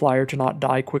really need a flyer to not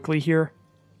die quickly here.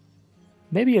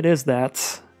 Maybe it is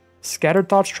that. Scattered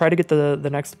Thoughts try to get the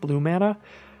next blue mana.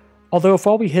 Although if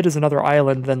all we hit is another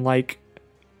island, then like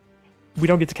we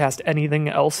don't get to cast anything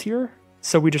else here.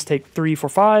 So we just take 3 for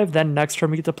 5, then next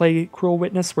turn we get to play Cruel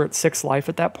Witness, we're at 6 life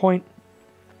at that point.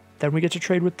 Then we get to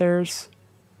trade with theirs.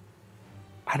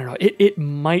 I don't know, it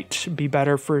might be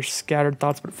better for Scattered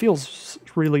Thoughts, but it feels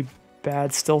really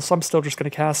bad still, so I'm still just going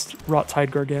to cast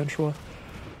Rot-Tide Gargantua.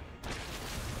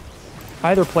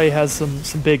 Either play has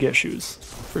some big issues,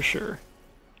 for sure.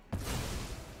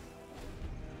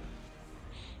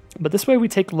 But this way we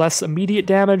take less immediate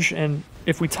damage, and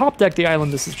if we top deck the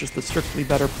island, this is just the strictly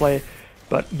better play.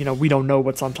 But, you know, we don't know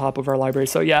what's on top of our library.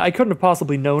 So yeah, I couldn't have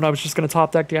possibly known I was just going to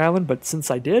top deck the island, but since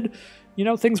I did, you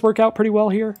know, things work out pretty well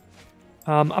here.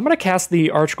 I'm going to cast the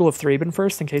Archghoul of Thraben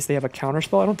first in case they have a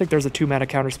counterspell. I don't think there's a 2-mana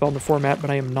counterspell in the format, but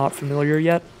I am not familiar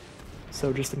yet.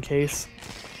 So just in case.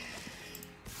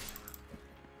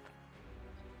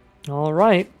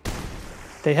 Alright.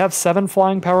 They have 7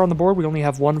 flying power on the board. We only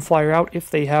have 1 flyer out. If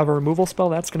they have a removal spell,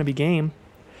 that's going to be game.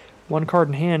 1 card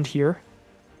in hand here.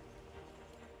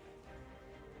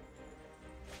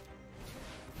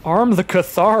 Arm the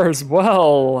Cathars.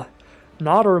 Well,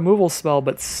 not a removal spell,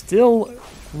 but still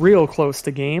real close to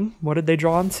game. What did they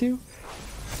draw into?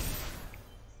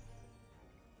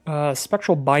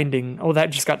 Spectral Binding. Oh, that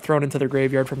just got thrown into their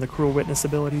graveyard from the Cruel Witness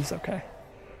abilities. Okay.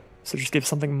 So just give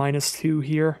something -2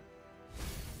 here.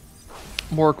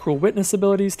 More Cruel Witness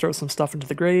abilities. Throw some stuff into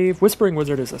the grave. Whispering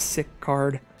Wizard is a sick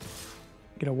card.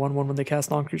 Get a 1/1 when they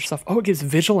cast non-creature stuff. Oh, it gives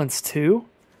Vigilance too?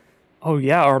 Oh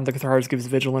yeah, Arm the Cathars gives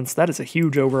Vigilance. That is a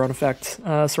huge Oberon effect.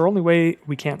 So our only way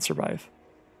we can't survive.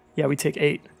 Yeah, we take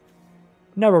 8.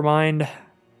 never mind.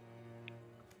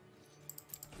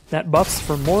 That buffs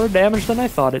for more damage than I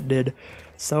thought it did.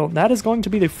 So that is going to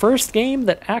be the first game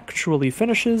that actually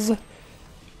finishes,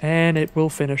 and it will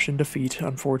finish in defeat,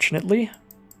 unfortunately.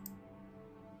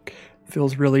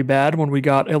 Feels really bad when we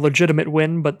got a legitimate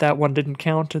win, but that one didn't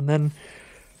count, and then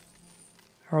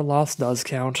our loss does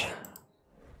count.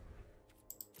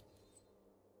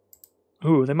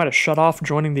 Ooh, they might have shut off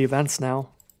joining the events now.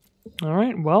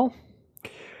 Alright, well,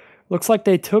 looks like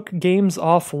they took games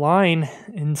offline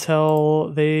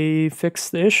until they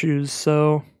fixed the issues,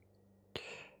 so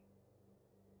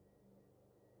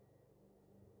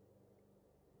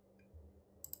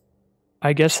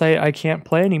I guess I can't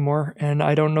play anymore, and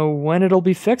I don't know when it'll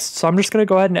be fixed, so I'm just going to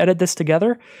go ahead and edit this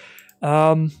together.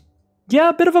 Yeah,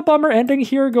 a bit of a bummer ending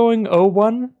here, going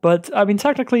 0-1, but, I mean,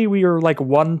 technically we are, like,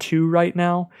 1-2 right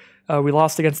now. We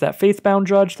lost against that Faithbound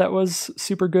judge, that was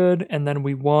super good, and then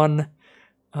we won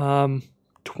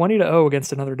 20-0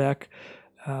 against another deck.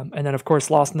 And then, of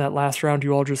course, lost in that last round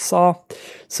you all just saw.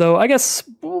 So I guess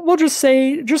we'll just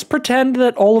say, just pretend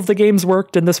that all of the games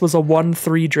worked and this was a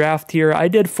 1-3 draft here. I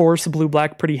did force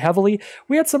blue-black pretty heavily.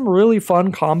 We had some really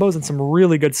fun combos and some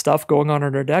really good stuff going on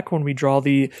in our deck when we draw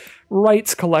the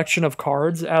right collection of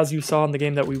cards, as you saw in the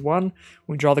game that we won.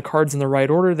 We draw the cards in the right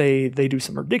order. They do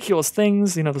some ridiculous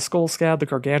things. You know, the Skull Scab, the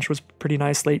Gargantua was pretty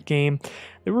nice late game.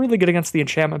 They were really good against the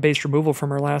enchantment-based removal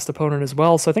from our last opponent as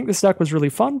well, so I think this deck was really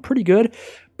fun, pretty good,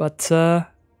 but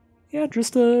yeah,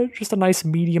 just a nice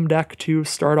medium deck to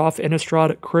start off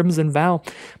Innistrad Crimson Vow.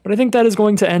 But I think that is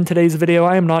going to end today's video.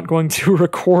 I am not going to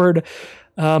record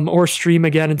or stream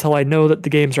again until I know that the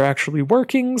games are actually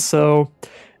working, so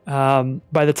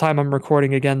by the time I'm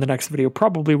recording again, the next video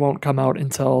probably won't come out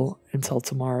until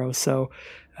tomorrow, so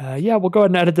yeah, we'll go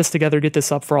ahead and edit this together, get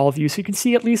this up for all of you, so you can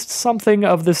see at least something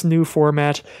of this new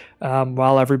format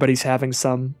while everybody's having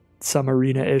some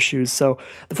arena issues. So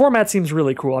the format seems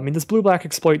really cool. I mean, this blue-black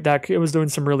exploit deck, it was doing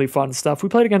some really fun stuff. We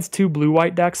played against two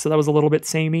blue-white decks, so that was a little bit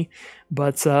samey,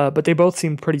 but they both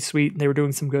seemed pretty sweet, and they were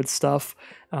doing some good stuff.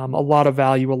 A lot of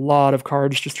value, a lot of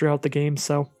cards just throughout the game,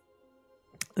 so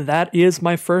that is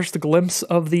my first glimpse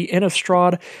of the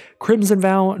Innistrad Crimson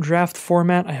Vow draft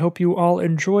format. I hope you all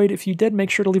enjoyed. If you did, make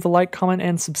sure to leave a like, comment,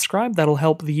 and subscribe. That'll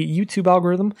help the YouTube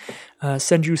algorithm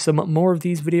send you some more of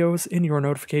these videos in your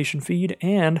notification feed.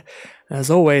 And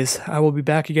as always, I will be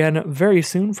back again very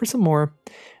soon for some more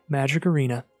Magic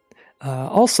Arena.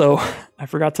 Also, I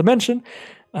forgot to mention,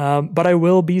 but I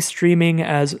will be streaming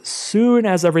as soon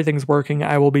as everything's working.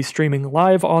 I will be streaming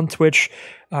live on Twitch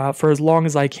for as long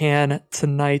as I can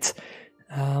tonight.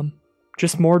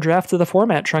 Just more draft of the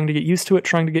format, trying to get used to it,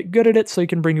 trying to get good at it, so you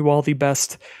can bring you all the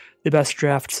best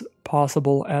drafts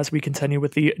possible as we continue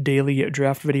with the daily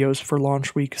draft videos for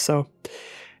launch week. So,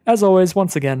 as always,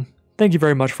 once again, thank you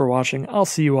very much for watching. I'll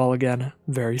see you all again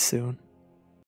very soon.